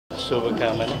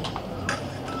शुभकामना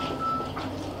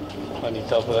अनि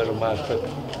तपाईँहरू मार्फत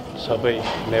सबै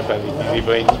नेपाली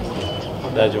दिदीबहिनी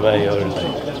दाजुभाइहरूलाई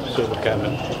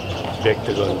शुभकामना व्यक्त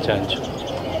गर्न चाहन्छु।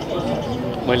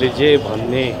 मैले जे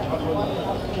भन्ने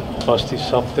अस्ति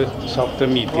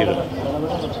सप्तमीतिर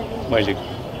मैले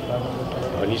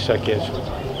भनिसकेको छु।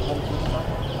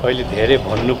 अहिले धेरै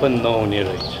भन्नु पनि नहुने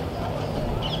रहेछ।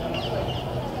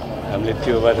 हामीले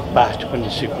त्योबाट पाठ पनि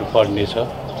सिक्नु पर्नेछ।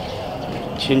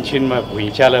 छिनछिनमा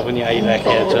भुइँचालो पनि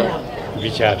आइराखेको छ,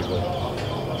 विचार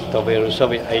गर्नु। तपाईँहरू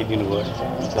सबै आइदिनु भयो,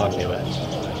 धन्यवाद।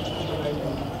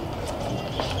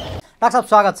 डाक्टर साहब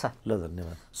स्वागत छ। ल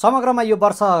धन्यवाद। समग्रमा यो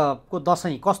वर्षको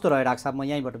दसैँ कस्तो रह्यो डाक्टर साहब? म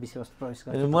यहीँबाट विषयवस्तु प्रवेश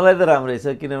गर्छु। मलाई त राम्रै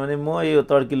छ, किनभने म यो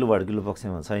तड्किलो भड्किलो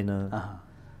पक्षमा छैन।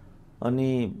 अनि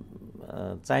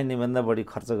चाहिने भन्दा बढी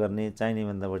खर्च गर्ने, चाहिने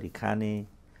भन्दा बढी खाने,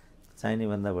 चाहिने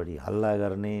भन्दा बढी हल्ला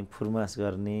गर्ने, फुर्मास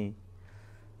गर्ने,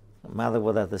 मादक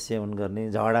पदार्थ सेवन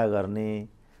गर्ने, झगडा गर्ने,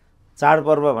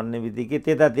 चाडपर्व भन्ने बित्तिकै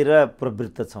त्यतातिर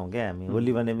प्रवृत्त छौँ क्या हामी।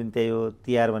 होली भने पनि त्यही हो,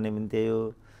 तिहार भने पनि त्यही हो,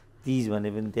 तिज भने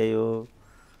पनि त्यही हो,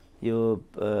 यो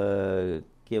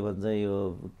के भन्छ यो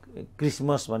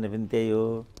क्रिसमस भने पनि त्यही हो,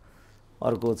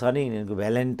 अर्को छ नि यिनीहरूको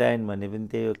भ्यालेन्टाइन भने पनि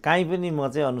त्यही हो। काहीँ पनि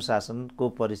म चाहिँ अनुशासनको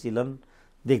परिशीलन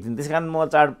देख्दिनँ। त्यस कारण म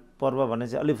चाडपर्व भने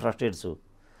चाहिँ अलिक फ्रस्ट्रेट छु।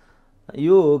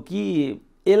 यो हो कि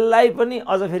यसलाई पनि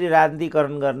अझ फेरि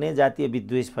राजनीतिकरण गर्ने, जातीय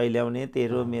विद्वेष फैल्याउने,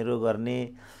 तेरो मेरो गर्ने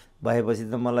भएपछि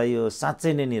त मलाई यो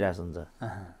साँच्चै नै निराश हुन्छ।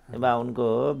 बा उनको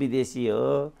हो, विदेशी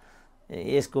हो,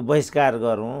 यसको बहिष्कार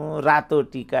गरौँ, रातो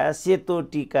टिका,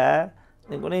 सेतो टिका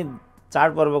कुनै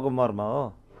चाडपर्वको मर्म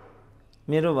हो।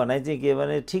 मेरो भनाइ चाहिँ के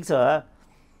भने ठिक छ,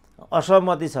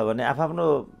 असहमति छ भने आफआफ्नो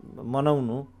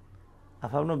मनाउनु,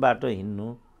 आफआफ्नो बाटो हिँड्नु।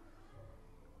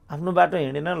 आफ्नो बाटो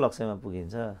हिँडेन लक्ष्यमा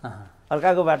पुगिन्छ,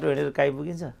 अर्काको बाटो हिँडेर काहीँ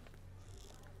पुगिन्छ।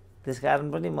 त्यस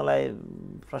कारण पनि मलाई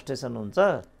फ्रस्ट्रेसन हुन्छ।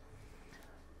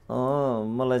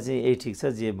 मलाई चाहिँ यही ठिक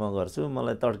छ जे म गर्छु।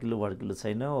 मलाई तड्किलो भड्किलो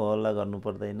छैन, हल्ला गर्नु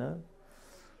पर्दैन।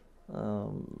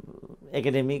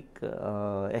 एकाडेमिक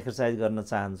एक्सर्साइज गर्न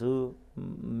चाहन्छु।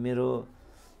 मेरो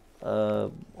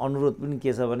अनुरोध पनि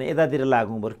के छ भने यतातिर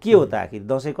लागौँ बरु। के हो त आखिर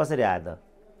दसैँ कसरी आयो त?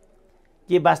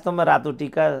 के वास्तवमा रातो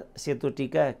टिका, सेतो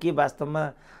टिका, के वास्तवमा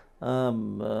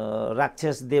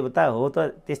राक्षस देवता हो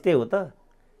त? त्यस्तै हो त?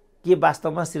 के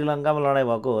वास्तवमा श्रीलङ्कामा लडाइँ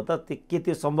भएको हो त? के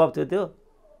त्यो सम्भव थियो? त्यो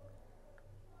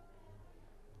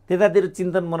त्यतातिर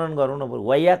चिन्तन मनन गरौँ न बरु।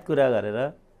 वाहियात कुरा गरेर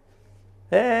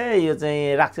यो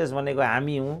चाहिँ राक्षस भनेको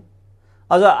हामी हौँ।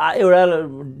 अझ एउटा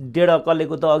डेढ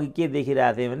अक्कलेको त अघि के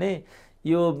देखिरहेको थिएँ भने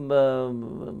यो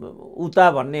उता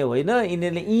भन्ने होइन,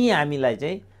 यिनीहरूले यहीँ हामीलाई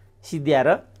चाहिँ सिद्ध्याएर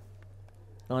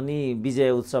अनि विजय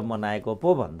उत्सव मनाएको पो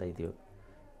भन्दै थियो।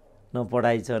 न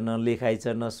पढाइ छ, न लेखाइ छ,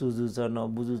 न सुझु छ, न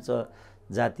बुझु छ।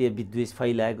 जातीय विद्वेष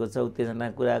फैलाएको छ,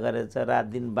 उत्तेजना कुरा गरेको छ, रात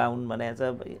दिन बाहुन बनाएको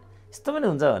छ। यस्तो पनि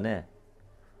हुन्छ भने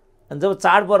अनि जब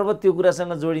चाडपर्व त्यो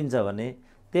कुरासँग जोडिन्छ भने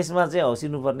त्यसमा चाहिँ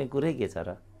हौसिनुपर्ने कुरै के छ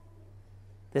र?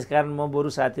 त्यसकारण म बरु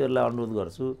साथीहरूलाई अनुरोध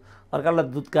गर्छु, अर्कालाई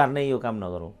दुत्कार्ने यो काम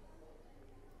नगरौँ,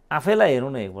 आफैलाई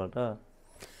हेरौँ न एकपल्ट।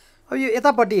 अब यो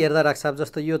यतापट्टि हेर्दा डाक्टर साहब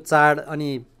जस्तो यो चाड अनि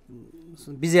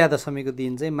विजयादशमीको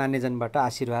दिन चाहिँ मान्यजनबाट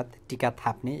आशीर्वाद टिका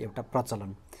थाप्ने एउटा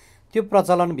प्रचलन, त्यो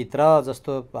प्रचलनभित्र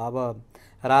जस्तो अब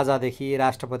राजादेखि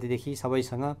राष्ट्रपतिदेखि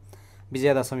सबैसँग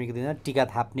विजयादशमीको दिन टिका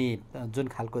थाप्ने जुन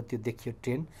खालको त्यो देखियो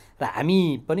ट्रेन्ड, र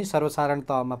हामी पनि सर्वसाधारण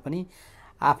तहमा पनि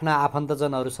आफ्ना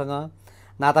आफन्तजनहरूसँग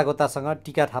नातागोतासँग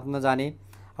टिका थाप्न जाने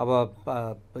अब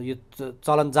यो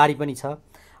चलन जारी पनि छ,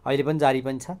 अहिले पनि जारी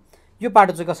पनि छ। यो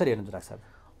पाटो चाहिँ कसरी हेर्नुहुन्छ डाक्टर साहब?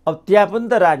 अब त्यहाँ पनि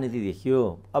त राजनीति देखियो।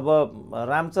 अब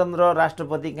रामचन्द्र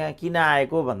राष्ट्रपति कहाँ किन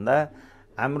आएको भन्दा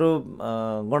हाम्रो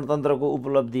गणतन्त्रको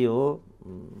उपलब्धि हो,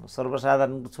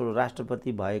 सर्वसाधारणको छोडो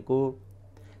राष्ट्रपति भएको,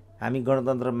 हामी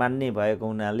गणतन्त्र मान्ने भएको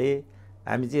हुनाले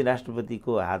हामी चाहिँ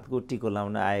राष्ट्रपतिको हातको टिको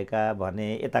लाउन आएका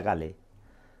भने यताकाले।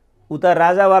 उता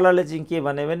राजावालाले चाहिँ के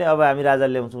भने अब हामी राजा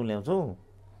ल्याउँछौँ,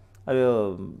 अब यो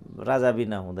राजा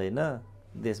बिना हुँदैन,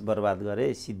 देश बर्बाद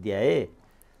गरे, सिद्ध्याए,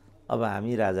 अब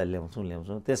हामी राजा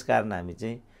ल्याउँछौँ। त्यसकारण हामी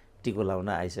चाहिँ टिको लाउन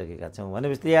आइसकेका छौँ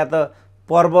भनेपछि यहाँ त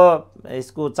पर्व,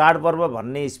 यसको चाडपर्व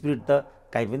भन्ने स्पिरिट त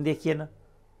कहीँ पनि देखिएन।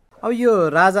 अब यो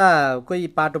राजाकै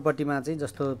पाटोपट्टिमा चाहिँ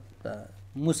जस्तो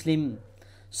मुस्लिम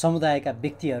समुदायका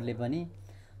व्यक्तिहरूले पनि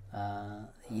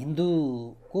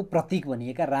हिन्दूको प्रतीक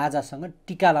भनिएका राजासँग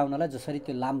टिका लाउनलाई जसरी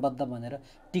त्यो लामबद्ध भनेर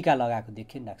टिका लगाएको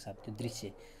देखियो नि डाक्टर साहब, त्यो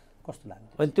दृश्य कस्तो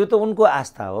लाग्यो? त्यो त उनको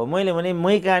आस्था हो। मैले भने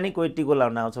मै कहाँ नि कोही टिको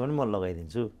लाउन आउँछ भने म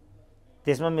लगाइदिन्छु,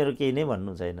 त्यसमा मेरो केही नै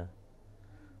भन्नु छैन।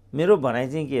 मेरो भनाइ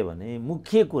चाहिँ के भने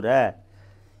मुख्य कुरा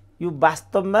यो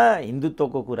वास्तवमा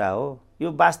हिन्दुत्वको कुरा हो।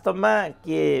 यो वास्तवमा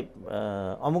के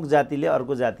अमुक जातिले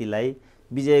अर्को जातिलाई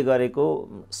विजय गरेको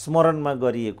स्मरणमा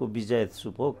गरिएको विजय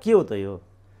उत्सव हो, के हो त यो?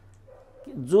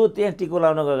 जो त्यहाँ टिको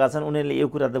लाउन गएका छन् उनीहरूले यो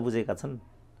कुरा त बुझेका छन्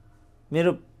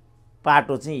मेरो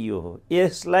पाटो चाहिँ यो हो,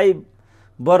 यसलाई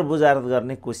बर बुझारत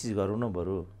गर्ने कोसिस गरौँ न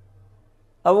बरु।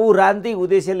 अब ऊ राजनीतिक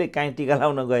उद्देश्यले काहीँ टिका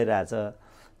लाउन गइरहेछ,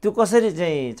 त्यो कसरी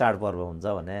चाहिँ चाडपर्व हुन्छ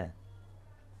भने?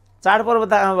 चाडपर्व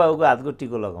त आमा बाबुको हातको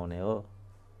टिको लगाउने हो,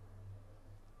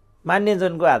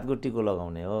 मान्यजनको हातको टिको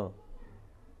लगाउने हो।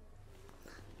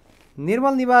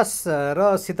 निर्मल निवास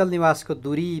र शीतल निवासको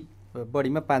दूरी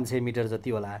बढीमा 500 मिटर जति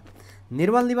होला।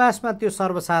 निर्मल निवासमा त्यो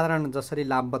सर्वसाधारण जसरी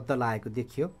लामबद्ध लागेको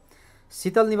देखियो,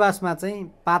 शीतल निवासमा चाहिँ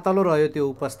पातलो रह्यो त्यो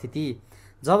उपस्थिति,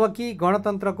 जबकि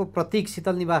गणतन्त्रको प्रतीक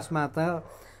शीतल निवासमा त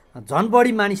झन्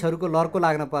बढी मानिसहरूको लर्को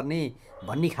लाग्न पर्ने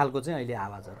भन्ने खालको चाहिँ अहिले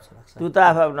आवाजहरू छ। त्यो त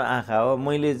आफ्नो आँखा हो।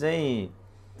 मैले चाहिँ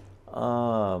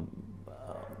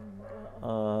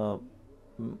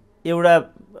एउटा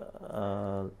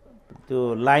त्यो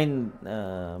लाइन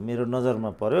मेरो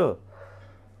नजरमा पर्यो,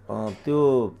 त्यो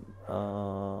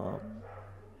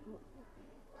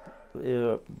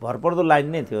भरपर्दो लाइन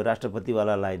नै थियो,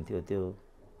 राष्ट्रपतिवाला लाइन थियो। त्यो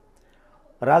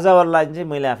राजावाला लाइन चाहिँ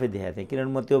मैले आफै देखाएको थिएँ,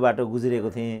 किनभने म त्यो बाटो गुज्रेको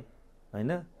थिएँ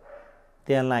होइन।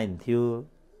 त्यहाँ लाइन थियो,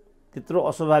 त्यत्रो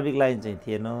अस्वाभाविक लाइन चाहिँ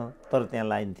थिएन, तर त्यहाँ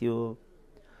लाइन थियो।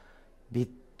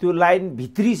 त्यो लाइन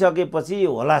भित्रिसकेपछि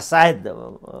होला सायद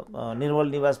निर्मल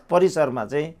निवास परिसरमा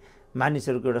चाहिँ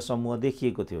मानिसहरूको एउटा समूह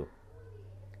देखिएको थियो।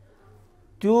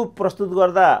 त्यो प्रस्तुत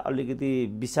गर्दा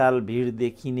अलिकति विशाल भिड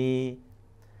देखिने,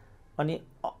 अनि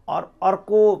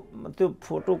अर्को त्यो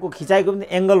फोटोको खिचाइको पनि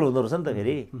एङ्गल हुँदो रहेछ नि त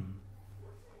फेरि,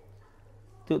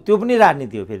 त्यो पनि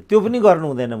राजनीति हो फेरि, त्यो पनि गर्नु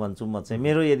हुँदैन भन्छु म चाहिँ।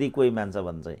 मेरो यदि कोही मान्छ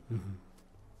भने चाहिँ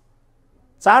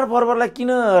चाडपर्वलाई किन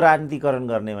राजनीतिकरण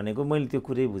गर्ने भनेको मैले त्यो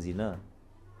कुरै बुझिनँ।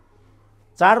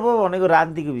 चाडपर्व भनेको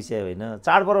राजनीतिको विषय होइन,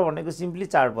 चाडपर्व भनेको सिम्पली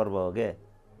चाडपर्व हो क्या।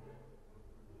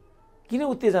 किन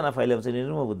उत्तेजना फैलाउँछ नि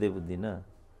म बुझ्दिनँ।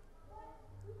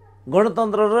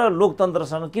 गणतन्त्र र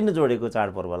लोकतन्त्रसँग किन जोडेको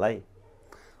चाडपर्वलाई?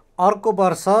 अर्को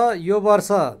वर्ष, यो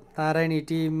वर्ष नारायणी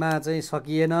टीमा चाहिँ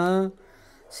सकिएन,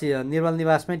 निर्मल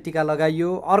निवासमै टिका लगाइयो,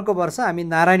 अर्को वर्ष हामी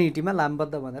नारायणी टीमा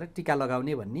लामबद्ध भनेर टिका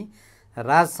लगाउने भन्ने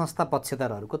राज संस्था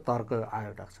पक्षधरहरूको तर्क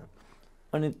आयो डाक्टर।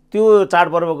 अनि त्यो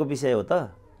चाडपर्वको विषय हो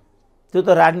त? त्यो त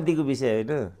राजनीतिको विषय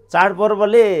होइन।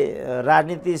 चाडपर्वले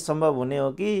राजनीति सम्भव हुने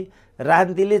हो कि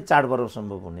राजनीतिले चाडपर्व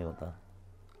सम्भव हुने हो त?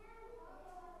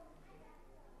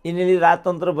 यिनीहरूले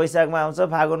राजतन्त्र वैशाखमा आउँछ,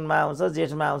 फागुनमा आउँछ,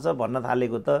 जेठमा आउँछ भन्न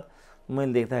थालेको त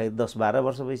मैले देख्दाखेरि 10-12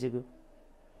 वर्ष भइसक्यो।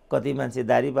 कति मान्छे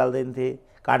दारी पाल्दैन थिए,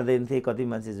 काट्दैन थिए, कति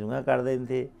मान्छे झुङ्गा काट्दैन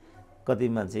थिए, कति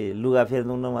मान्छे लुगा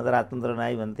फेर्नुहुन्न त राजतन्त्र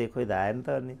नआइ भन्थे, खोइ त आएन त।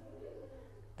 अनि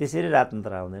त्यसरी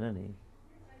राजतन्त्र आउँदैन नि।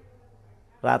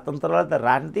 राजतन्त्रलाई त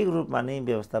राजनीतिक रूपमा नै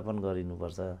व्यवस्थापन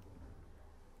गरिनुपर्छ,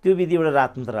 त्यो विधिबाट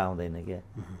राजतन्त्र आउँदैन क्या।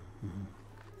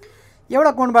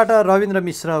 एउटा कोणबाट रविन्द्र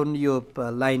मिश्र यो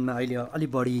लाइनमा अहिले अलि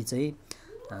बढी चाहिँ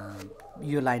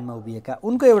यो लाइनमा उभिएका,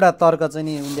 उनको एउटा तर्क चाहिँ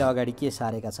नि उनले अगाडि के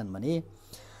सारेका छन् भने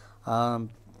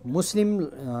मुस्लिम,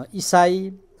 इसाई,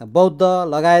 बौद्ध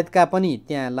लगायतका पनि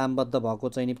त्यहाँ लामबद्ध भएको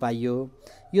चाहिँ नि पाइयो।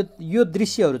 यो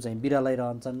दृश्यहरू चाहिँ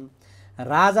बिरलाइरहन्छन्।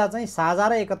 राजा चाहिँ साझा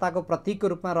र एकताको प्रतीकको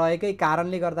रूपमा रहेकै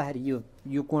कारणले गर्दाखेरि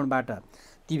यो कोणबाट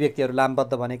ती व्यक्तिहरू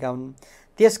लामबद्ध भनेका हुन्।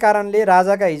 त्यस कारणले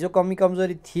राजाका हिजो कमी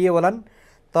कमजोरी थिए होलान्,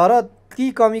 तर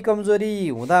ती कमी कमजोरी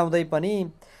हुँदाहुँदै पनि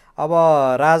अब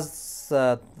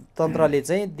राजतन्त्रले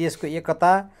चाहिँ देशको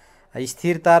एकता,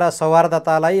 स्थिरता र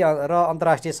सौहार्दतालाई र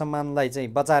अन्तर्राष्ट्रिय सम्मानलाई चाहिँ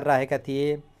बचाएर राखेका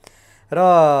थिए र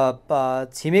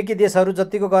छिमेकी देशहरू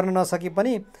जतिको गर्न नसके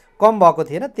पनि कम भएको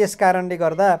थिएन। त्यस कारणले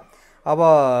गर्दा अब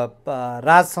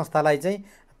राज संस्थालाई चाहिँ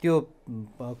त्यो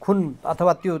खुन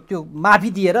अथवा त्यो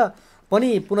माफी दिएर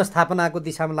पनि पुनस्थापनाको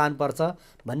दिशामा लानुपर्छ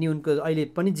भन्ने उनको अहिले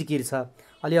पनि जिकिर छ।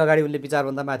 अलि अगाडि उनले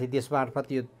विचारभन्दा माथि देश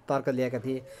मार्फत यो तर्क ल्याएका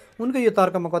थिए। उनको यो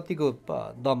तर्कमा कतिको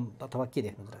दम अथवा के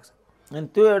देख्नु सक्छ? अनि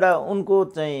त्यो एउटा उनको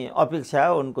चाहिँ अपेक्षा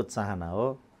हो, उनको चाहना हो।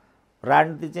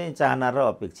 राजनीति चाहिँ चाहना र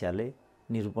अपेक्षाले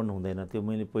निरूपण हुँदैन, त्यो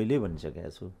मैले पहिल्यै भनिसकेको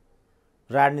छु।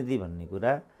 राजनीति भन्ने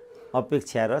कुरा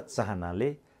अपेक्षा र चाहनाले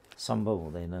सम्भव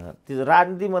हुँदैन। त्यो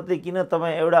राजनीति मात्रै किन,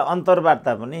 तपाईँ एउटा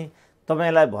अन्तर्वार्ता पनि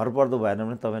तपाईँलाई भरपर्दो भएन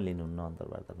भने तपाईँ लिनुहुन्न।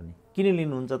 अन्तर्वार्ता पनि किन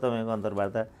लिनुहुन्छ तपाईँको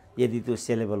अन्तर्वार्ता यदि त्यो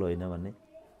सेलेबल होइन भने?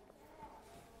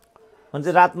 भने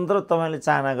चाहिँ राजतन्त्र तपाईँले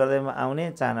चाहना गर्दैमा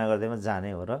आउने, चाहना गर्दैमा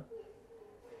जाने हो र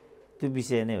त्यो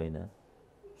विषय नै होइन।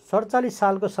 47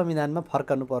 सालको संविधानमा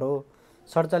फर्कनु पर्यो।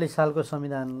 47 सालको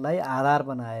संविधानलाई आधार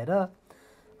बनाएर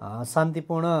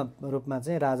शान्तिपूर्ण रूपमा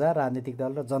चाहिँ राजा, राजनीतिक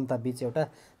दल र जनता बीच एउटा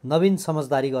नवीन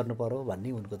समझदारी गर्नु पर्यो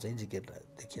भन्ने उनको चाहिँ जिकिर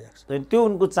देखिरहेको छ। त्यो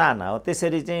उनको चाहना हो।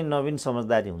 त्यसरी चाहिँ नवीन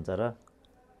समझदारी हुन्छ र?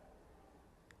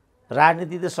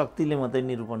 राजनीति त शक्तिले मात्रै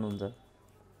निरूपण हुन्छ।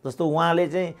 जस्तो उहाँले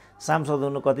चाहिँ सांसद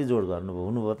हुनु कति जोड गर्नुभयो,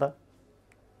 हुनुभयो त?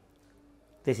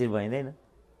 त्यसरी भइँदैन।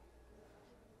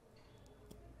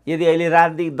 यदि अहिले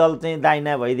राजनीतिक दल चाहिँ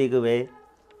दाइना भइदिएको भए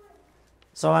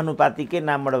समानुपातिकै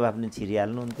नामबाट भए पनि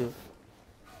छिरिहाल्नुहुन्थ्यो।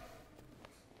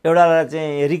 एउटालाई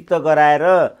चाहिँ रिक्त गराएर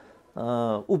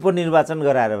उपनिर्वाचन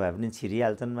गराएर भए पनि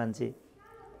छिरिहाल्छन् मान्छे।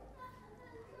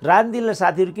 राजनीतिलाई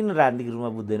साथीहरू किन राजनीतिक रूपमा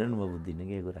बुझ्दैनन् म बुझ्दिनँ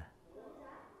के कुरा।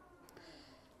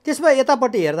 त्यसमा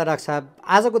यतापट्टि हेर्दा डाक्टर साहब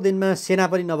आजको दिनमा सेना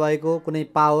पनि नभएको, कुनै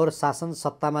पावर शासन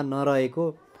सत्तामा नरहेको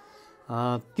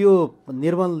त्यो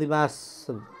निर्मल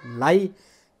निवासलाई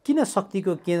किन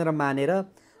शक्तिको केन्द्र मानेर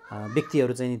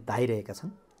व्यक्तिहरू चाहिँ धाइरहेका छन्?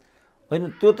 होइन,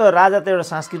 त्यो त राजा त एउटा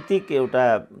सांस्कृतिक एउटा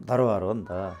धरोहर हो नि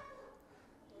त,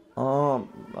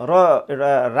 र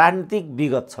एउटा राजनीतिक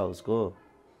विगत छ उसको।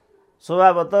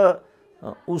 स्वभावतः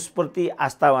उसप्रति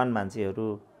आस्थावान मान्छेहरू,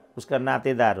 उसका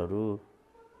नातेदारहरू,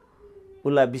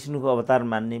 उसलाई विष्णुको अवतार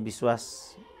मान्ने, विश्वास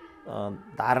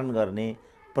धारण गर्ने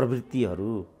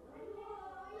प्रवृत्तिहरू,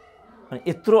 अनि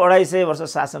यत्रो 250 वर्ष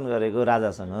शासन गरेको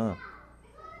राजासँग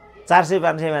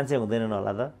 400-500 मान्छे हुँदैनन्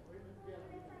होला त?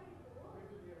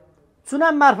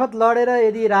 चुनाव मार्फत लडेर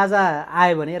यदि राजा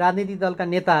आयो भने राजनीतिक दलका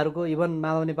नेताहरूको, इभन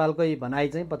माधव नेपालकै भनाइ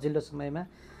चाहिँ पछिल्लो समयमा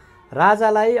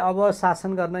राजालाई अब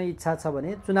शासन गर्न इच्छा छ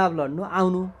भने चुनाव लड्नु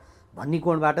आउनु भन्ने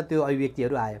कोणबाट त्यो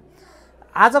अभिव्यक्तिहरू आयो।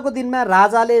 आजको दिनमा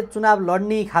राजाले चुनाव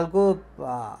लड्ने खालको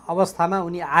अवस्थामा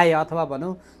उनी आए अथवा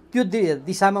भनौँ त्यो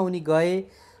दिशामा उनी गए,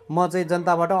 म चाहिँ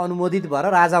जनताबाट अनुमोदित भएर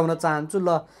राजा हुन चाहन्छु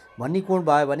ल भन्ने कोण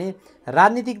भयो भने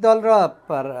राजनीतिक दल र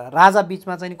राजा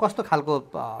बिचमा चाहिँ कस्तो खालको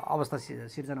अवस्था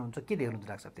सिर्जना हुन्छ, के देख्नु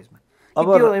लाग्छ त्यसमा? अब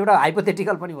त्यो एउटा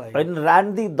हाइपोथेटिकल पनि भयो। होइन,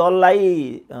 राजनीतिक दललाई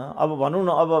अब भनौँ न,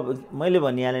 अब मैले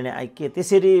भनिहालेँ नि के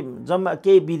त्यसरी जम्मा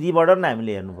केही विधिबाट नै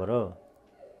हामीले हेर्नु पऱ्यो।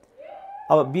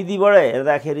 अब विधिबाट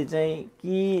हेर्दाखेरि चाहिँ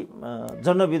कि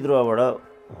जनविद्रोहबाट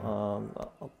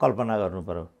कल्पना गर्नु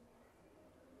पऱ्यो।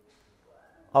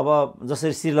 अब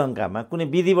जसरी श्रीलङ्कामा कुनै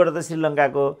विधिबाट त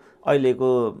श्रीलङ्काको अहिलेको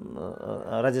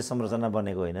राज्य संरचना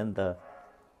बनेको होइन नि त,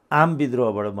 आम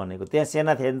विद्रोहबाट बनेको। त्यहाँ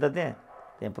सेना थिएन त,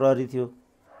 त्यहाँ प्रहरी थियो।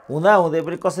 हुँदाहुँदै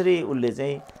पनि कसरी उसले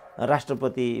चाहिँ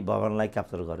राष्ट्रपति भवनलाई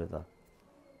क्याप्चर गर्यो त?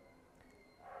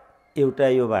 एउटा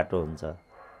यो बाटो हुन्छ।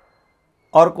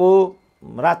 अर्को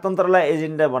राजतन्त्रलाई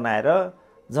एजेन्डा बनाएर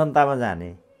जनतामा जाने,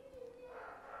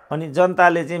 अनि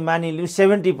जनताले चाहिँ मानिलिउँ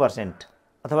 70%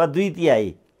 अथवा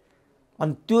 2/3,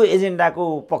 अनि त्यो एजेन्डाको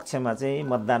पक्षमा चाहिँ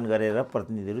मतदान गरेर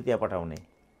प्रतिनिधिहरू त्यहाँ पठाउने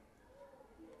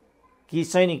कि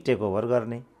सैनिक टेकओभर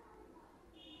गर्ने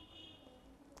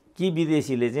कि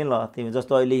विदेशीले चाहिँ ल तिमी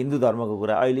जस्तो अहिले हिन्दू धर्मको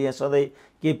कुरा, अहिले यहाँ सधैँ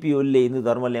केपी ओलीले हिन्दू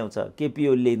धर्म ल्याउँछ, केपी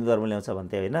ओलीले हिन्दू धर्म ल्याउँछ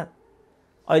भन्थे होइन।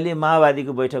 अहिले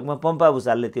माओवादीको बैठकमा पम्पा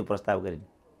भुषालले त्यो प्रस्ताव गरिन्,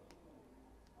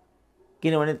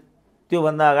 किनभने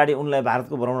त्योभन्दा अगाडि उनलाई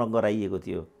भारतको भ्रमण गराइएको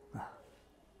थियो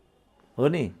हो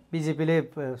नि। बिजेपीले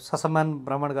ससम्मान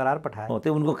भ्रमण गराएर पठायो। हो,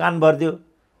 त्यो उनको कान भरिदियो,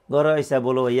 गर ऐसा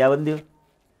बोलो भैया भनिदियो।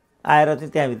 आएर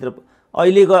चाहिँ त्यहाँभित्र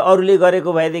अहिले अरूले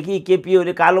गरेको भएदेखि केपी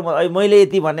ओली कालो मैले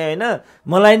यति भने होइन,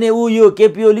 मलाई नै ऊ यो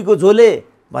केपी ओलीको झोले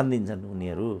भनिदिन्छन्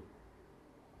उनीहरू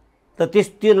त।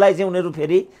 त्यसलाई चाहिँ उनीहरू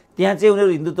फेरि त्यहाँ चाहिँ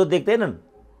उनीहरू हिन्दुत्व देख्दैनन्।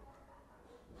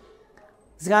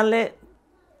 त्यस कारणले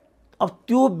अब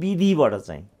त्यो विधिबाट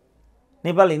चाहिँ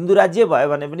नेपाल हिन्दू राज्य भयो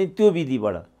भने पनि त्यो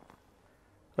विधिबाट,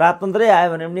 राजतन्त्रै आयो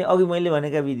भने पनि अघि मैले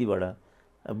भनेका विधिबाट,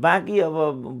 बाँकी अब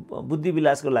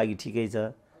बुद्धिविलासको लागि ठिकै छ,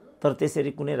 तर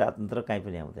त्यसरी कुनै राजतन्त्र कहीँ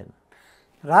पनि आउँदैन।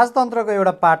 राजतन्त्रको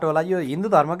एउटा पाटो होला, यो हिन्दू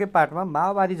धर्मकै पाटोमा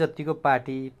माओवादी जतिको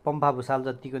पार्टी, पम्पा भुषाल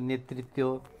जतिको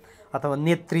नेतृत्व अथवा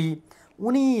नेत्री,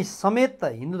 उनी समेत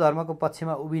हिन्दू धर्मको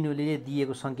पक्षमा उभिनुले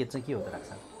दिएको सङ्केत चाहिँ के हुँदो रहेछ?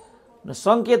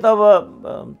 सङ्केत अब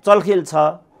चलखेल छ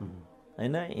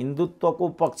होइन। हिन्दुत्वको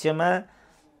पक्षमा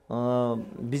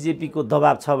बिजेपीको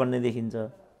दबाब छ भन्ने देखिन्छ,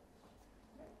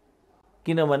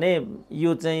 किनभने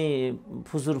यो चाहिँ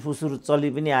फुसुर फुसुर चलि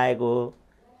पनि आएको हो।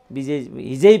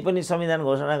 हिजै पनि संविधान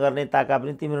घोषणा गर्ने ताका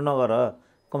पनि तिम्रो नगर,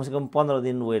 कमसेकम 15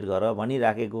 दिन वेट गर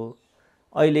भनिराखेको।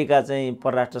 अहिलेका चाहिँ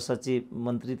परराष्ट्र सचिव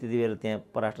मन्त्री त्यति बेला त्यहाँ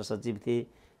परराष्ट्र सचिव थिए,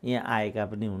 यहाँ आएका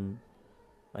पनि हुन्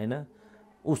होइन।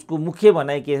 उसको मुख्य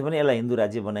भनाइ के थियो भने यसलाई हिन्दू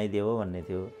राज्य बनाइदियो हो भन्ने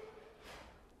थियो।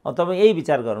 अब तपाईँ यही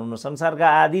विचार गर्नु न, संसारका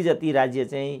आधी जति राज्य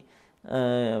चाहिँ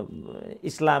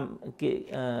इस्लाम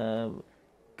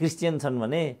क्रिस्चियन छन्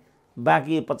भने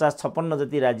बाँकी 50-56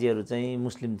 जति राज्यहरू चाहिँ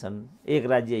मुस्लिम छन्, एक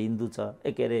राज्य हिन्दू छ,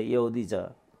 के अरे यहुदी छ।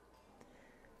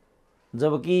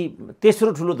 जबकि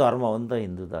तेस्रो ठुलो धर्म हो नि त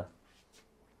हिन्दू त,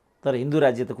 तर हिन्दू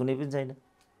राज्य त कुनै पनि छैन।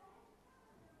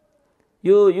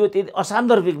 यो त्यति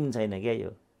असान्दर्भिक पनि छैन क्या।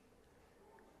 यो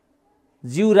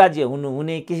जीव राज्य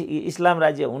हुनुहुने, इस्लाम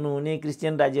राज्य हुनुहुने,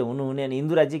 क्रिस्चियन राज्य हुनुहुने, अनि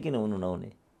हिन्दू राज्य किन हुनु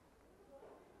नहुने?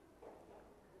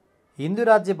 हिन्दू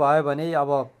राज्य भयो भने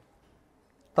अब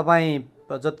तपाईँ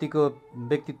जतिको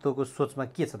व्यक्तित्वको सोचमा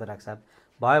के छ त डाक्टर साहब?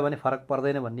 भयो भने फरक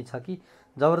पर्दैन भन्ने छ कि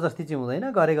जबरजस्ती चाहिँ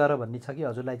हुँदैन गरे गर भन्ने छ कि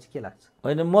हजुरलाई चाहिँ के लाग्छ?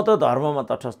 होइन, म त धर्ममा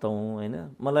तटस्थ हुँ होइन।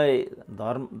 मलाई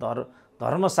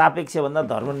धर्म सापेक्ष भन्दा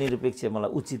धर्मनिरपेक्ष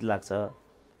मलाई उचित लाग्छ।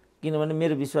 किनभने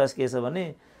मेरो विश्वास के छ भने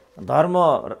धर्म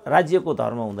राज्यको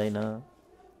धर्म हुँदैन,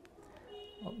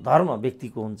 धर्म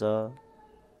व्यक्तिको हुन्छ।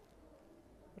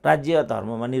 राज्य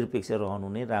धर्ममा निरपेक्ष रहनु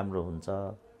नै राम्रो हुन्छ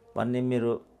भन्ने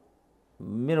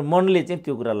मेरो मनले चाहिँ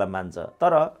त्यो कुरालाई मान्छ।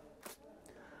 तर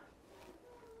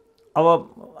अब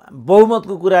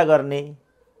बहुमतको कुरा गर्ने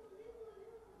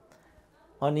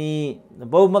अनि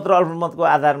बहुमत र अल्पमतको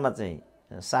आधारमा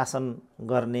चाहिँ शासन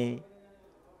गर्ने,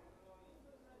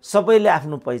 सबैले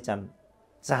आफ्नो पहिचान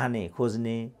चाहने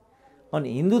खोज्ने, अनि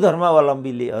हिन्दू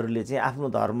धर्मावलम्बीहरूले चाहिँ आफ्नो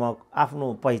धर्म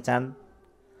आफ्नो पहिचान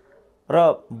र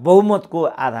बहुमतको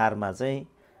आधारमा चाहिँ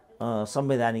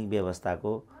संवैधानिक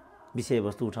व्यवस्थाको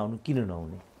विषयवस्तु उठाउनु किन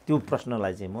नहुने, त्यो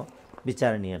प्रश्नलाई चाहिँ म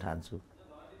विचारणीय ठान्छु।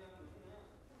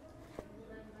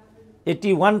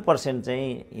 81% चाहिँ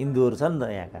हिन्दूहरू छन् त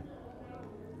यहाँका।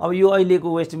 अब यो अहिलेको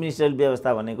वेस्टमिनिस्टर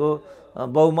व्यवस्था भनेको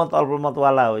बहुमत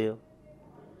अल्पमतवाला हो। यो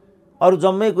अरू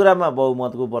जम्मै कुरामा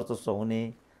बहुमतको वर्चस्व हुने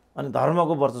अनि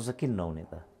धर्मको वर्चस्व किन नहुने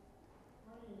त?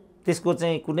 त्यसको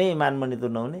चाहिँ कुनै मानमनितो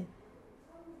नहुने,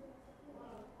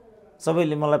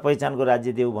 सबैले मलाई पहिचानको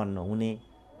राज्य देऊ भन्न हुने,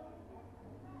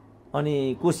 अनि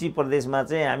कोशी प्रदेशमा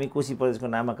चाहिँ हामी कोशी प्रदेशको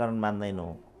नामाकरण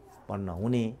मान्दैनौँ भन्न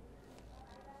हुने,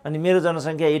 अनि मेरो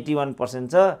जनसङ्ख्या 81%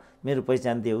 छ मेरो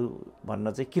पहिचान देऊ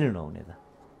भन्न चाहिँ किन नहुने त?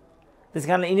 त्यस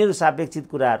कारण यिनीहरू सापेक्षित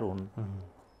कुराहरू हुन्।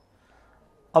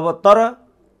 अब तर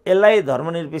यसलाई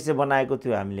धर्मनिरपेक्ष बनाएको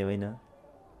थियो हामीले होइन।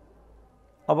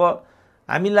 अब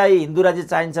हामीलाई हिन्दू राज्य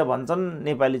चाहिन्छ भन्छन्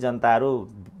नेपाली जनताहरू,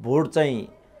 भोट चाहिँ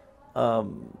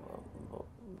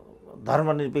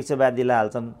धर्मनिरपेक्षवादीलाई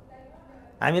हाल्छन्।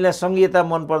 हामीलाई सङ्घीयता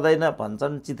मन पर्दैन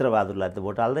भन्छन्, चित्रबहादुरलाई त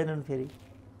भोट हाल्दैनन्। फेरि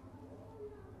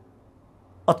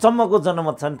अचम्मको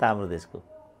जनमत छ नि त हाम्रो देशको।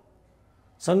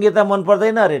 सङ्घीयता मन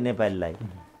पर्दैन अरे नेपालीलाई,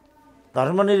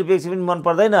 धर्मनिरपेक्ष पनि मन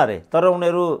पर्दैन अरे, तर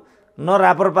उनीहरू न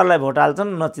राप्रपालाई भोट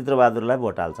हाल्छन् न चित्रबहादुरलाई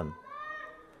भोट हाल्छन्।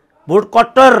 भोट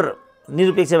कट्टर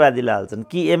निरपेक्षवादीलाई हाल्छन्,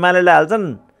 कि एमालेलाई हाल्छन्,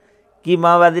 कि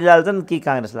माओवादीलाई हाल्छन्, कि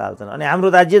काङ्ग्रेसलाई हाल्छन्। अनि हाम्रो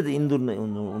राज्य हिन्दू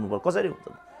हुनुपर्छ कसरी हुन्छ?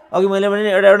 अघि मैले भने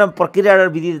एउटा प्रक्रिया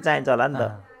एउटा विधि चाहिन्छ होला नि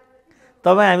त।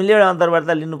 तपाईँ हामीले एउटा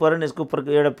अन्तर्वार्ता लिनु पऱ्यो नि, यसको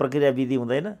एउटा प्रक्रिया विधि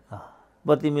हुँदैन?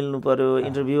 बत्ती मिल्नु पऱ्यो,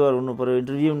 इन्टरभ्युअर हुनु पऱ्यो,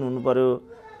 इन्टरभ्यू हुनु पऱ्यो,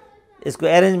 यसको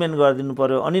एरेन्जमेन्ट गरिदिनु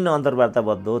पऱ्यो, अनि न अन्तर्वार्ता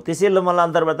बद्ध हो। त्यसैले मलाई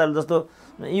अन्तर्वार्ता जस्तो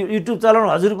युट्युब चलाउनु,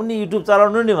 हजुर पनि युट्युब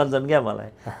चलाउनु नि भन्छन् क्या मलाई।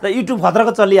 त युट्युब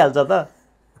खतराको चलिहाल्छ त।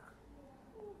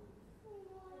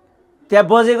 त्यहाँ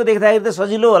बजेको देख्दाखेरि त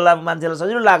सजिलो होला, मान्छेलाई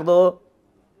सजिलो लाग्दो हो,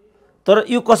 तर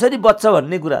यो कसरी बच्छ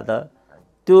भन्ने कुरा त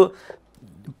त्यो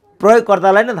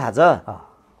प्रयोगकर्तालाई नै थाहा छ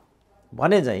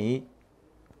भने चाहिँ।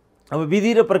 अब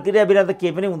विधि र प्रक्रिया बिना त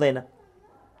केही पनि हुँदैन।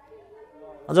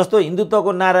 जस्तो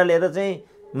हिन्दुत्वको नारा लिएर चाहिँ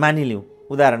मानिलिउँ,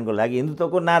 उदाहरणको लागि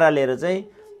हिन्दुत्वको नारा लिएर चाहिँ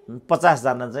 50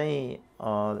 जना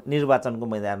चाहिँ निर्वाचनको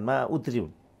मैदानमा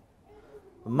उत्रिउन्,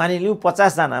 मानिलिउँ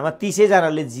 50 जनामा 30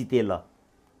 जनाले जिते, ल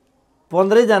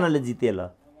 15 जनाले जिते,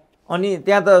 ल अनि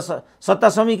त्यहाँ त सत्ता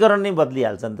समीकरण नै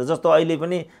बदलिहाल्छ नि त। जस्तो अहिले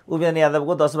पनि उपेन्द्र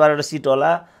यादवको 10-12 सिट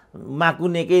होला,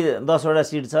 माकुनेकै 10वटा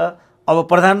सिट छ। अब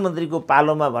प्रधानमन्त्रीको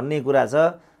पालोमा भन्ने कुरा छ,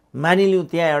 मानिलिउँ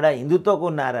त्यहाँ एउटा हिन्दुत्वको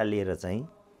नारा लिएर चाहिँ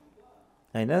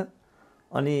होइन,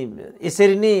 अनि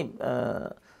यसरी नै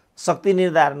शक्ति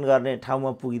निर्धारण गर्ने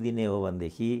ठाउँमा पुगिदिने हो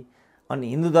भनेदेखि अनि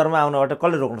हिन्दू धर्म आउनबाट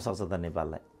कसले रोक्न सक्छ त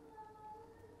नेपाललाई?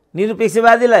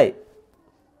 निरपेक्षवादीलाई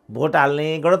भोट हाल्ने,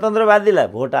 गणतन्त्रवादीलाई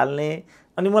भोट हाल्ने,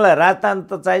 अनि मलाई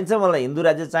राजतन्त्र चाहिन्छ, मलाई हिन्दू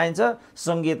राज्य चाहिन्छ,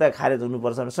 सङ्घीयता खारेज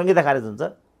हुनुपर्छ भने सङ्घीयता खारेज हुन्छ?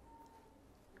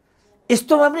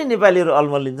 यस्तोमा पनि नेपालीहरू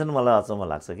अल्मलिन्छन्, मलाई अचम्म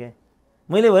लाग्छ क्या।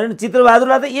 मैले भने नि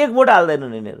चित्रबहादुरलाई त एक भोट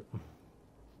हाल्दैनन् यिनीहरू।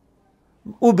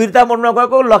 ऊ बिर्ता मोडमा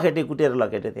गएको लखेटे कुटेर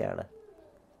लखेटे त्यहाँबाट।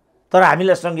 तर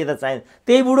हामीलाई सङ्घीयता चाहिन्छ,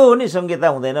 त्यही बुढो हो नि सङ्घीयता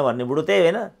हुँदैन भन्ने बुढो, त्यही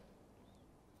होइन?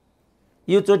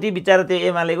 यो चोटि बिचारा त्यो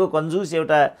एमालेको कन्जुस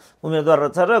एउटा उम्मेदवार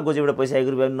रहेछ र गोजीबाट पैसा 1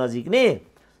 रुपियाँ नजिक्ने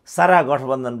सारा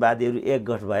गठबन्धनवादीहरू एक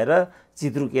गठ भएर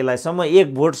चित्रुकेलाईसम्म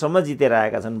 1 भोटसम्म जितेर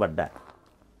आएका छन् बड्डा।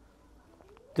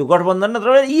 त्यो गठबन्धन नत्र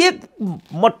एक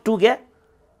मट्टु क्या।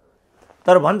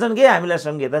 तर भन्छन् कि हामीलाई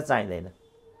सङ्घीयता चाहिँदैन,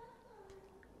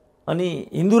 अनि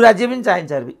हिन्दू राज्य पनि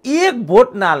चाहिन्छ अरे। 1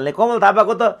 भोट नहाल्ने कमल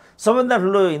थापाको त सबैभन्दा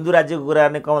ठुलो हिन्दू राज्यको कुरा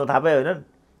गर्ने कमल थापै होइनन्?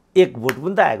 1 भोट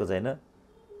पनि त आएको छैन।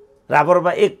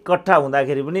 रापरमा 1 कट्ठा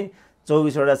हुँदाखेरि पनि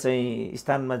 24वटा चाहिँ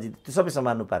स्थानमा जिते, त्यो सबै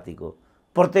समानुपातिक हो।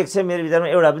 प्रत्यक्ष मेरो विचारमा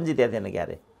एउटा पनि जितेको थिएन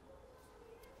क्यारे,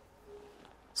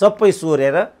 सबै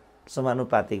सोरेर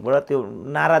समानुपातिकबाट। त्यो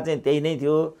नारा चाहिँ त्यही नै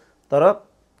थियो, तर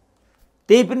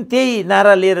त्यही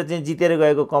नारा लिएर चाहिँ जितेर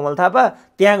गएको कमल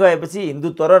थापा त्यहाँ गएपछि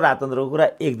हिन्दुत्व र राजतन्त्रको कुरा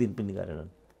एक दिन पनि गरेनन्।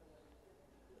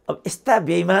 अब यस्ता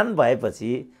बेइमान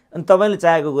भएपछि अनि तपाईँले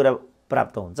चाहेको कुरा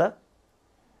प्राप्त हुन्छ।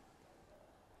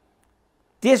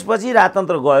 त्यसपछि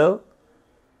राजतन्त्र गयो,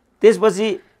 त्यसपछि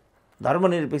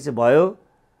धर्मनिरपेक्ष भयो,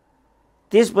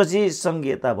 त्यसपछि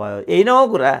सङ्घीयता भयो। यही न हो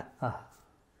कुरा।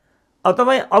 अब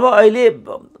तपाईँ अब अहिले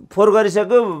फोहोर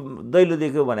गरिसक्यो, दैलो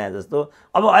देख्यो भने जस्तो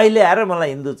अब अहिले आएर मलाई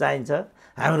हिन्दू चाहिन्छ,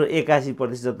 हाम्रो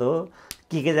 81% हो,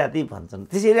 के जाति भन्छन्।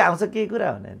 त्यसरी आउँछ केही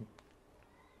कुरा भने नि।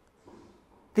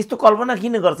 त्यस्तो कल्पना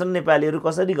किन गर्छन् नेपालीहरू,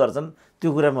 कसरी गर्छन् त्यो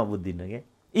कुरा म बुझ्दिनँ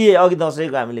क्या। अघि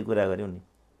दसैँको हामीले कुरा गऱ्यौँ नि।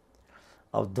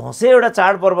 अब दसैँ एउटा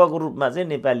चाडपर्वको रूपमा चाहिँ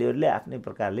नेपालीहरूले आफ्नै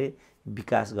प्रकारले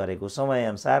विकास गरेको,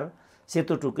 समयअनुसार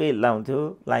सेतो टुकै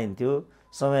लाइन्थ्यो,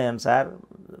 समयअनुसार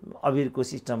अबिरको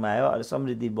सिस्टम आयो, अहिले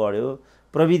समृद्धि बढ्यो,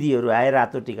 प्रविधिहरू आए,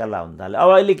 रातो टिका लाउन थाल्यो। अब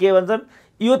अहिले के भन्छन्,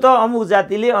 यो त अमुक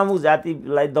जातिले अमुक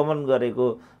जातिलाई दमन गरेको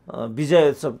विजय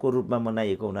उत्सवको रूपमा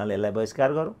मनाइएको हुनाले यसलाई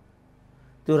बहिष्कार गरौँ।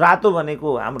 त्यो रातो भनेको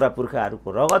हाम्रा पुर्खाहरूको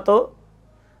रगत हो,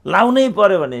 लाउनै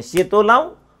पर्यो भने सेतो लाउँ,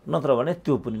 नत्र भने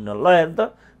त्यो पनि नलयो नि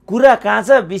त। कुरा कहाँ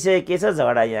छ, विषय के छ,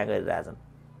 झगडा यहाँ गरिरहेछन्।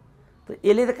 त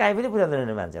यसले त काहीँ पनि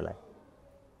पुर्याउँदैन मान्छेलाई।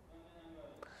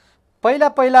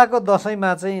 पहिलाको दसैँमा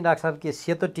चाहिँ डाक्टर साहब के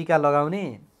सेतो टिका लगाउने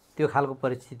त्यो खालको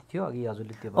परिस्थिति थियो अघि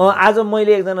हजुरले त्यो? आज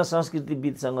मैले एकजना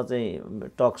संस्कृतिविदसँग चाहिँ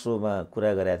टक सोमा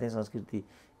कुरा गरेको थिएँ,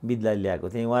 संस्कृतिविदलाई ल्याएको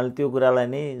थिएँ। उहाँले त्यो कुरालाई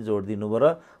नै जोड दिनुभयो र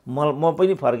म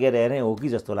पनि फर्केर हेरेँ, हो कि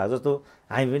जस्तो लाग्छ। जस्तो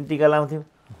हामी पनि टिका लाउँथ्यौँ,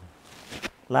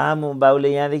 लामो बाबुले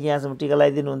यहाँदेखि यहाँसम्म टिका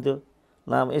लगाइदिनुहुन्थ्यो,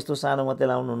 लामो यस्तो सानो मात्रै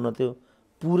लाउनुहुन्न थियो,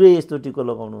 पुरै यस्तो टिको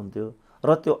लगाउनुहुन्थ्यो र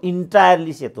त्यो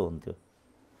इन्टायरली सेतो हुन्थ्यो।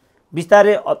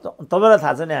 बिस्तारै तपाईँलाई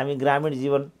थाहा छ नि, हामी ग्रामीण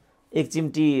जीवन, एक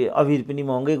चिम्टी अबिर पनि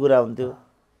महँगै कुरा हुन्थ्यो,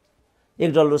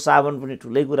 एक डल्लो साबुन पनि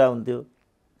ठुलै कुरा हुन्थ्यो।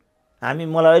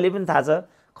 मलाई अहिले पनि थाहा छ,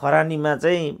 खरानीमा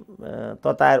चाहिँ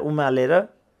तताएर उमालेर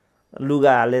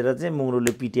लुगा हालेर चाहिँ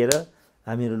मुङ्ग्रोले पिटेर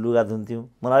हामीहरू लुगा धुन्थ्यौँ।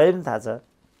 मलाई अहिले पनि थाहा छ।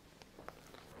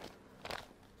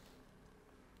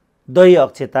 दही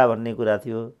अक्षता भन्ने कुरा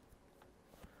थियो।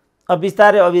 अब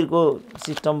बिस्तारै अबिरको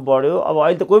सिस्टम बढ्यो। अब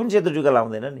अहिले त कोही पनि सेतो टिका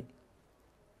लाउँदैन नि,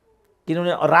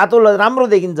 किनभने रातो राम्रो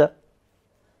देखिन्छ।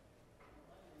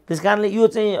 त्यस कारणले यो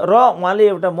चाहिँ, र उहाँले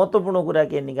एउटा महत्त्वपूर्ण कुरा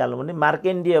के निकाल्नु भने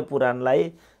मार्केण्डेय पुराणलाई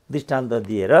दृष्टान्त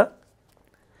दिएर,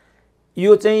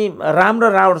 यो चाहिँ राम र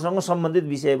रावणसँग सम्बन्धित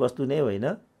विषयवस्तु नै होइन।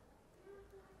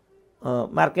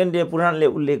 मार्केण्डेय पुराणले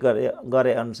उल्लेख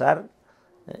गरे अनुसार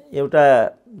एउटा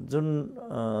जुन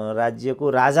राज्यको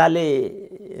राजाले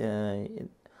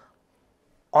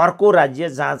अर्को राज्य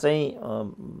जहाँ चाहिँ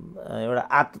एउटा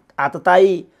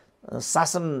आततायी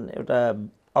शासन एउटा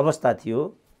अवस्था थियो,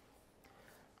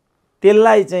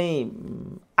 त्यसलाई चाहिँ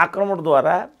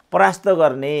आक्रमणद्वारा परास्त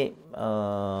गर्ने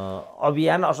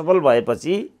अभियान असफल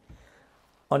भएपछि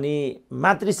अनि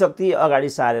मातृशक्ति अगाडि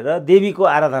सारेर देवीको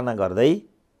आराधना गर्दै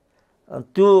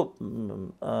त्यो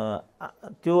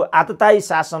आततायी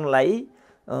शासनलाई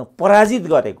पराजित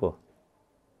गरेको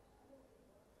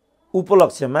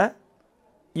उपलक्ष्यमा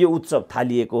यो उत्सव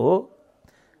थालिएको हो।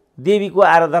 देवीको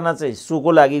आराधना चाहिँ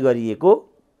सोको लागि गरिएको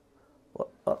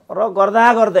र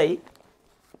गर्दा गर्दै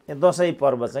दसैँ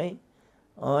पर्व चाहिँ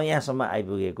यहाँसम्म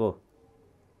आइपुगेको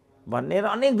भन्ने र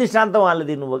अनेक दृष्टान्त उहाँले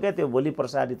दिनुभयो क्या। त्यो भोलि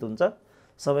प्रसारित हुन्छ,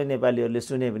 सबै नेपालीहरूले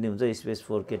सुने पनि हुन्छ, स्पेस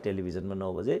 4K टेलिभिजनमा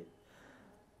 9 बजे।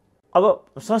 अब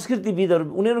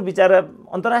संस्कृतिविदहरू उनीहरू बिचारा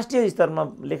अन्तर्राष्ट्रिय स्तरमा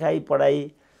लेखाइ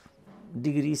पढाइ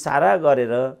डिग्री सारा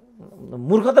गरेर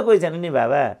मूर्ख त कोही छैन नि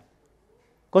बाबा।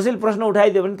 कसैले प्रश्न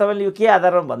उठाइदियो भने तपाईँले यो के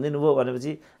आधारमा भनिदिनु भयो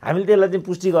भनेपछि हामीले त्यसलाई चाहिँ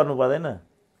पुष्टि गर्नु पर्दैन।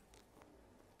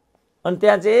 अनि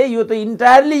त्यहाँ चाहिँ यो त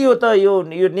इन्टायरली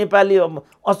यो नेपाली,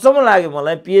 अचम्म लाग्यो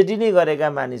मलाई, पिएचडी नै गरेका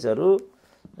मानिसहरू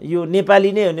यो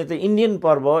नेपाली नै हो नि त, इन्डियन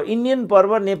पर्व हो, इन्डियन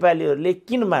पर्व नेपालीहरूले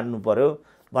किन मान्नु पर्यो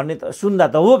भन्ने त सुन्दा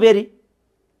त हो। फेरि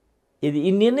यदि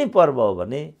इन्डियन नै पर्व हो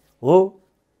भने हो,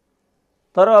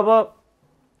 तर अब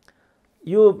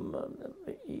यो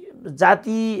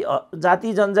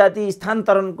जाति जनजाति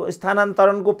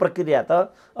स्थानान्तरणको प्रक्रिया त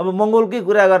अब मङ्गोलकै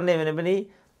कुरा गर्ने भने पनि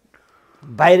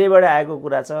बाहिरबाट आएको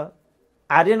कुरा छ,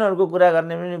 आर्यनहरूको कुरा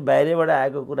गर्ने भने बाहिरबाट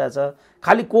आएको कुरा छ।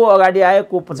 खालि को अगाडि आयो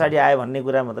को पछाडि आयो भन्ने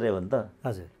कुरा मात्रै हो नि त।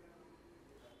 हजुर,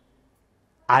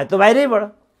 आयो त बाहिरैबाट,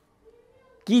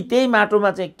 कि त्यही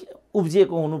माटोमा चाहिँ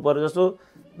उब्जिएको हुनु पर्यो।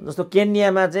 जस्तो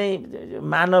केन्यामा चाहिँ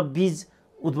मानव बीज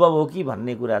उद्भव हो कि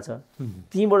भन्ने कुरा छ।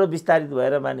 त्यहीँबाट विस्तारित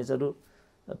भएर मानिसहरू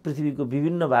पृथ्वीको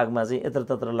विभिन्न भागमा चाहिँ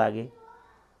यत्रतत्र लागे।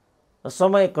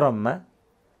 समयक्रममा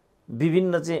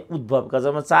विभिन्न चाहिँ उद्भवका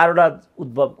जम्मा 4वटा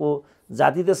उद्भवको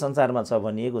जाति त संसारमा छ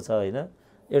भनिएको छ होइन।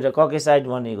 एउटा ककेसाइड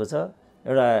भनिएको छ,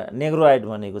 एउटा नेग्रोइड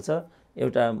भनेको छ,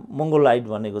 एउटा मङ्गोलाइड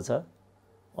भनेको छ,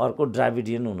 अर्को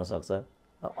ड्राभिडियन हुनसक्छ,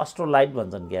 अस्ट्रोलाइड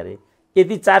भन्छन् क्यारे।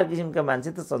 यति 4 किसिमका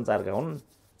मान्छे त संसारका हुन्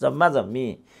जम्मा जम्मी।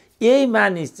 यही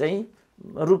मानिस चाहिँ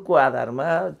रूपको आधारमा,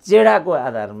 चेडाको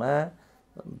आधारमा,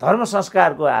 धर्म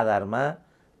संस्कारको आधारमा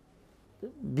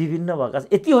विभिन्न भएका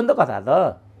यति हो नि त कथा त।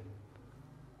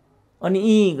 अनि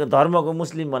यी धर्मको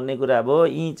मुस्लिम भन्ने कुरा भयो,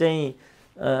 यी चाहिँ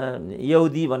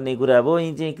यहुदी भन्ने कुरा भयो,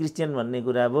 यी चाहिँ क्रिस्चियन भन्ने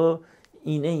कुरा भयो,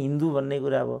 यी नै हिन्दू भन्ने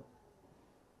कुरा भयो।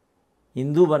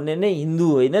 हिन्दू भन्ने नै हिन्दू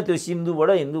होइन, त्यो सिन्धुबाट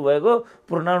हिन्दू भएको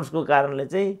प्रोनाउन्सको कारणले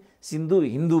चाहिँ सिन्धु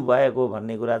हिन्दू भएको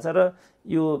भन्ने कुरा छ। र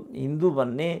यो हिन्दू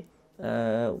भन्ने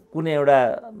कुनै एउटा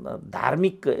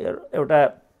धार्मिक एउटा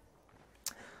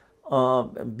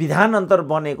विधान अन्तर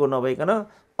बनेको नभइकन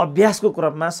अभ्यासको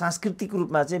क्रममा सांस्कृतिक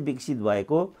रूपमा चाहिँ विकसित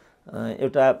भएको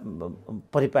एउटा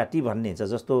परिपाटी भन्ने छ।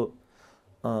 जस्तो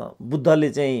बुद्धले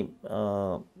चाहिँ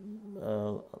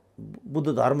बुद्ध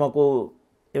धर्मको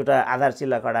एउटा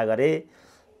आधारशिला खडा गरे,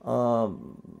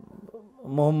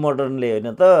 मोहम्मडनले होइन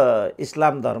त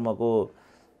इस्लाम धर्मको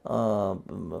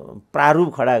प्रारूप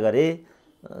खडा गरे,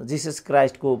 जिसस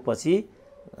क्राइस्टको पछि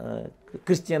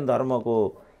क्रिस्चियन धर्मको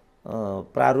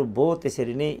प्रारूप भयो,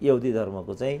 त्यसरी नै यहुदी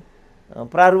धर्मको चाहिँ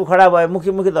प्रारूप खडा भयो।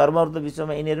 मुख्य मुख्य धर्महरू त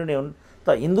विश्वमा यिनीहरू नै हुन्।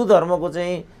 त हिन्दू धर्मको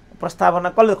चाहिँ प्रस्तावना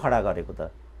कसले खडा गरेको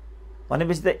त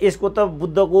भनेपछि त यसको त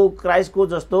बुद्धको, क्राइस्टको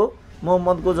जस्तो,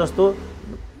 मोहम्मदको जस्तो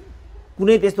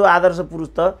कुनै त्यस्तो आदर्श पुरुष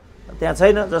त त्यहाँ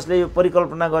छैन जसले यो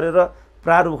परिकल्पना गरेर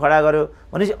प्रारूप खडा गर्यो।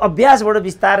 भनेपछि अभ्यासबाट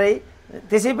बिस्तारै,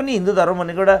 त्यसै पनि हिन्दू धर्म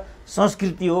भनेको एउटा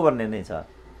संस्कृति हो भन्ने नै छ।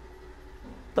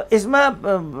 त यसमा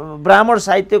ब्राह्मण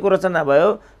साहित्यको रचना भयो,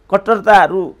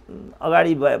 कट्टरताहरू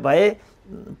अगाडि भए,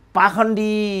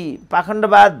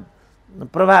 पाखण्डवाद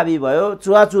प्रभावी भयो,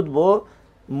 छुवाछुत भयो,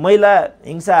 महिला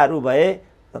हिंसाहरू भए,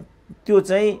 त्यो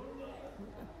चाहिँ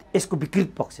यसको विकृत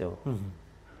पक्ष हो।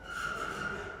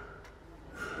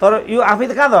 तर यो आफै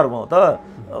त कहाँ धर्म हो त?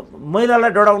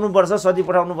 महिलालाई डढाउनुपर्छ, सती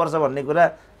पठाउनुपर्छ भन्ने कुरा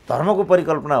धर्मको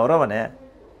परिकल्पना हो र भने?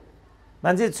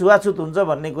 मान्छे छुवाछुत हुन्छ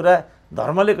भन्ने कुरा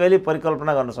धर्मले कहिले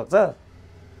परिकल्पना गर्न सक्छ?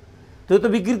 त्यो त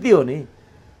विकृति हो नि।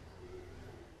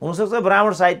 हुनसक्छ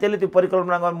ब्राह्मण साहित्यले त्यो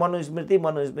परिकल्पना गर्न, मनुस्मृति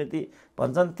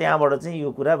भन्छन्, त्यहाँबाट चाहिँ यो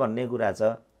कुरा भन्ने कुरा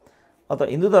छ। अत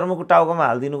हिन्दू धर्मको टाउकोमा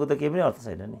हालिदिनुको त केही पनि अर्थ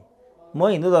छैन नि। म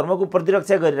हिन्दू धर्मको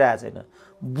प्रतिरक्षा गरिरहेको छैन,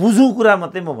 बुझौँ कुरा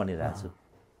मात्रै म भनिरहेको छु।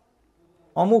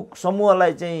 अमुक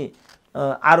समूहलाई चाहिँ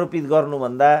आरोपित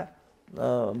गर्नुभन्दा,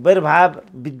 वैरभाव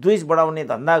विद्वेष बढाउने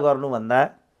धन्दा गर्नुभन्दा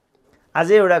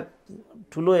अझै एउटा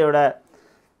ठुलो एउटा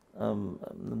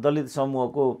दलित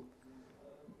समूहको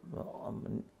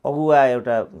अगुवा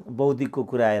एउटा बौद्धिकको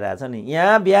कुरा आइरहेछ नि।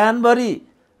 यहाँ बिहानभरि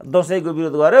दसैँको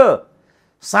विरोध गर्यो,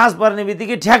 साँझ पर्ने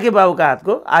बित्तिकै ठ्याक्कै बाबुको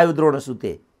हातको आयु द्रोण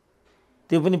सुते,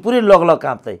 त्यो पनि पुरै लगलग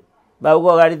काँप्दै। बाबुको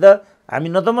अगाडि त हामी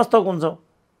नतमस्तक हुन्छौँ।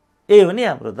 यही हो नि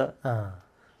हाम्रो त।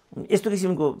 यस्तो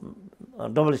किसिमको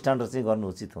डबल स्ट्यान्डर्ड चाहिँ गर्नु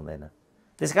उचित हुँदैन।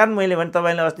 त्यसकारण मैले भने,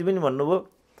 तपाईँले अस्ति पनि भन्नुभयो,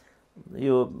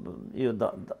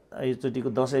 योचोटिको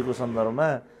दसैँको सन्दर्भमा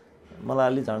मलाई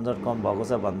अलिक झन्झट कम भएको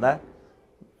छ भन्दा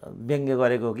व्यङ्ग्य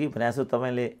गरेको कि भनेको छु,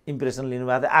 तपाईँले इम्प्रेसन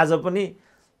लिनुभएको थियो। आज पनि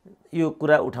यो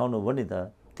कुरा उठाउनु भयो नि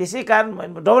त। त्यसै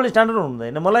कारण डबल स्ट्यान्डर्ड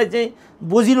हुँदैन। मलाई चाहिँ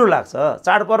बोजिलो लाग्छ,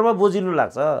 चाडपर्व बोजिलो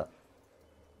लाग्छ,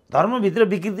 धर्मभित्र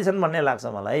विकृति छन् भन्ने लाग्छ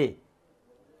मलाई।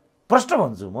 प्रष्ट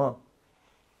भन्छु म,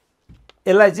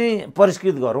 यसलाई चाहिँ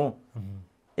परिष्कृत गरौँ,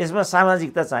 यसमा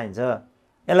सामाजिकता चाहिन्छ।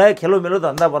 यसलाई खेलोमेलो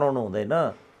धन्दा बनाउनु हुँदैन।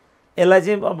 यसलाई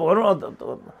चाहिँ अब भनौँ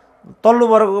तल्लो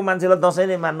वर्गको मान्छेलाई दसैँ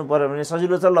नै मान्नु पऱ्यो भने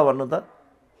सजिलो छ ल भन्नु त?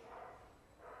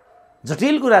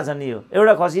 जटिल कुरा छ नि यो।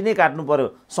 एउटा खसी नै काट्नु पऱ्यो,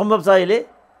 सम्भव छ अहिले?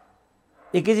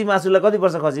 1 केजी मासुलाई कति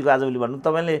वर्ष खसीको आजभोलि भन्नु?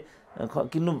 तपाईँले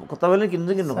किन्नु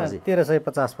खसी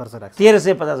 1350 वर्ष राख्छ।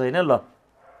 1350 होइन ल।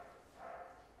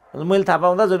 मैले थाहा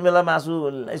पाउँदा जुन बेला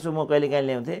मासु यसो म कहिले काहीँ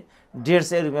ल्याउँथेँ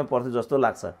 150 रुपियाँ पर्थ्यो जस्तो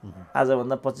लाग्छ,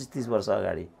 आजभन्दा 25-30 वर्ष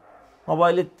अगाडि। अब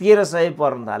अहिले 1300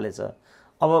 पर्न थालेछ।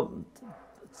 अब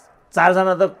 4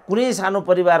 जना त कुनै सानो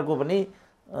परिवारको पनि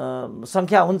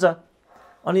सङ्ख्या हुन्छ।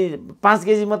 अनि 5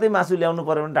 केजी मात्रै मासु ल्याउनु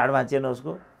पऱ्यो भने ढाड भाँचिएन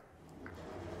उसको।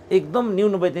 एकदम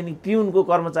न्यून वैतनिक पिउनको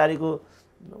कर्मचारीको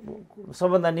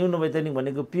सबभन्दा न्यून वैतनिक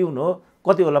भनेको पिउन हो।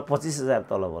 कति होला? 25,000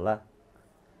 तलब होला।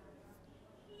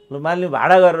 ल मानिलिउँ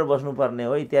भाडा गरेर बस्नुपर्ने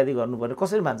हो, इत्यादि गर्नुपर्ने,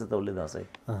 कसरी मान्छ त उसले दसैँ?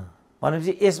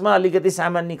 भनेपछि यसमा अलिकति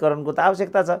सामान्यीकरणको त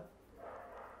आवश्यकता छ।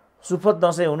 सुपथ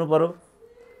दसैँ हुनु पर्यो।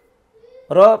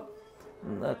 र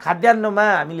खाद्यान्नमा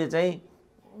हामीले चाहिँ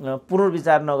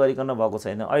पुनर्विचार नगरिकन भएको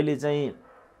छैन। अहिले चाहिँ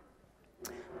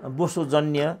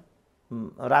बोसोजन्य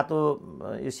रातो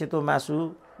यो सेतो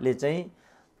मासुले चाहिँ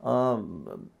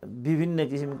विभिन्न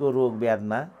किसिमको रोग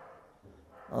व्याधमा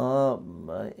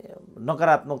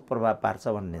नकारात्मक प्रभाव पार्छ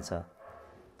भन्ने छ।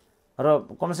 र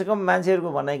कमसेकम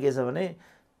मान्छेहरूको भनाइ के छ भने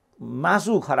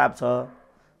मासु खराब छ,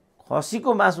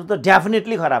 खसीको मासु त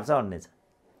डेफिनेटली खराब छ भन्ने छ।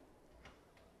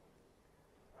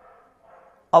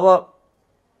 अब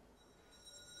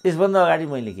यसभन्दा अगाडि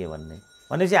मैले के भन्ने,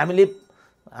 भनेपछि हामीले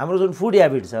हाम्रो जुन फुड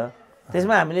ह्याबिट छ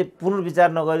त्यसमा हामीले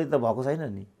पुनर्विचार नगरी त भएको छैन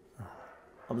नि।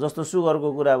 अब जस्तो सुगरको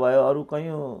कुरा भयो, अरू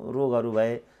कयौँ रोगहरू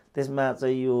भए त्यसमा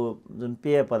चाहिँ यो जुन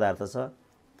पेय पदार्थ छ,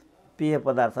 पेय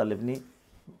पदार्थले पनि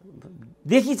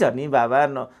देखिन्छ नि बाबा,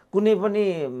 कुनै पनि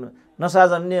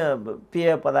नसाजन्य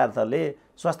पेय पदार्थले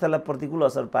स्वास्थ्यलाई प्रतिकूल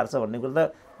असर पार्छ भन्ने कुरो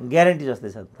त ग्यारेन्टी जस्तै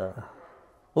छ नि त।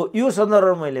 हो, यो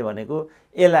सन्दर्भमा मैले भनेको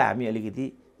यसलाई हामी अलिकति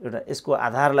एउटा यसको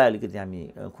आधारलाई अलिकति हामी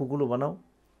खुकुलो बनाऊ,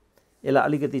 यसलाई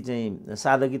अलिकति चाहिँ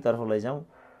सादगीतर्फ लैजाउँ।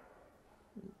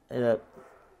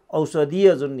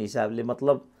 औषधीय जुन हिसाबले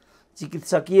मतलब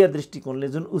चिकित्सकीय दृष्टिकोणले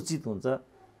जुन उचित हुन्छ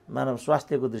मानव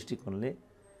स्वास्थ्यको दृष्टिकोणले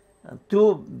त्यो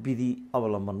विधि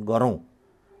अवलम्बन गरौँ।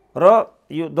 र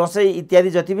यो दसैँ इत्यादि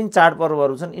जति पनि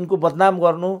चाडपर्वहरू छन् यिनको बदनाम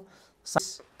गर्नु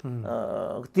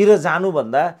तिर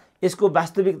जानुभन्दा यसको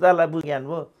वास्तविकतालाई बुझ्यान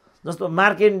भयो। जस्तो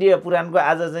मार्केण्डेय पुराणको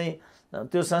आज चाहिँ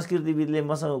त्यो संस्कृतिविदले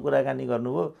मसँग कुराकानी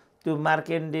गर्नुभयो, त्यो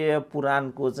मार्केण्डेय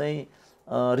पुराणको चाहिँ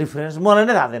रिफरेन्स मलाई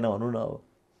नै थाहा थिएन भनौँ न। अब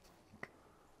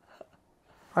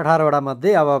 18वटा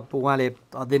मध्ये अब उहाँले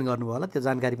अध्ययन गर्नुभयो होला, त्यो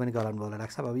जानकारी पनि गराउनुभयो होला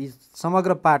डाक्टर साहब। अब यी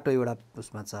समग्र पाटो एउटा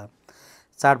उसमा छ,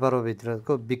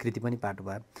 चाडपर्वभित्रको विकृति पनि पाटो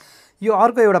भयो। यो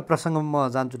अर्को एउटा प्रसङ्गमा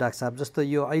म जान्छु डाक्टर साहब। जस्तो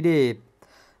यो अहिले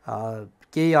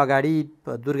केही अगाडि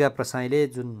दुर्गा प्रसाईले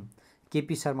जुन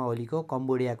केपी शर्मा ओलीको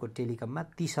कम्बोडियाको टेलिकममा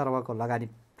 30 अर्बको लगानी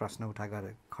प्रश्न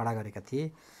खडा गरेका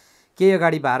थिए। केही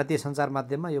अगाडि भारतीय सञ्चार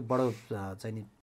माध्यममा यो बडो चाहिँ नि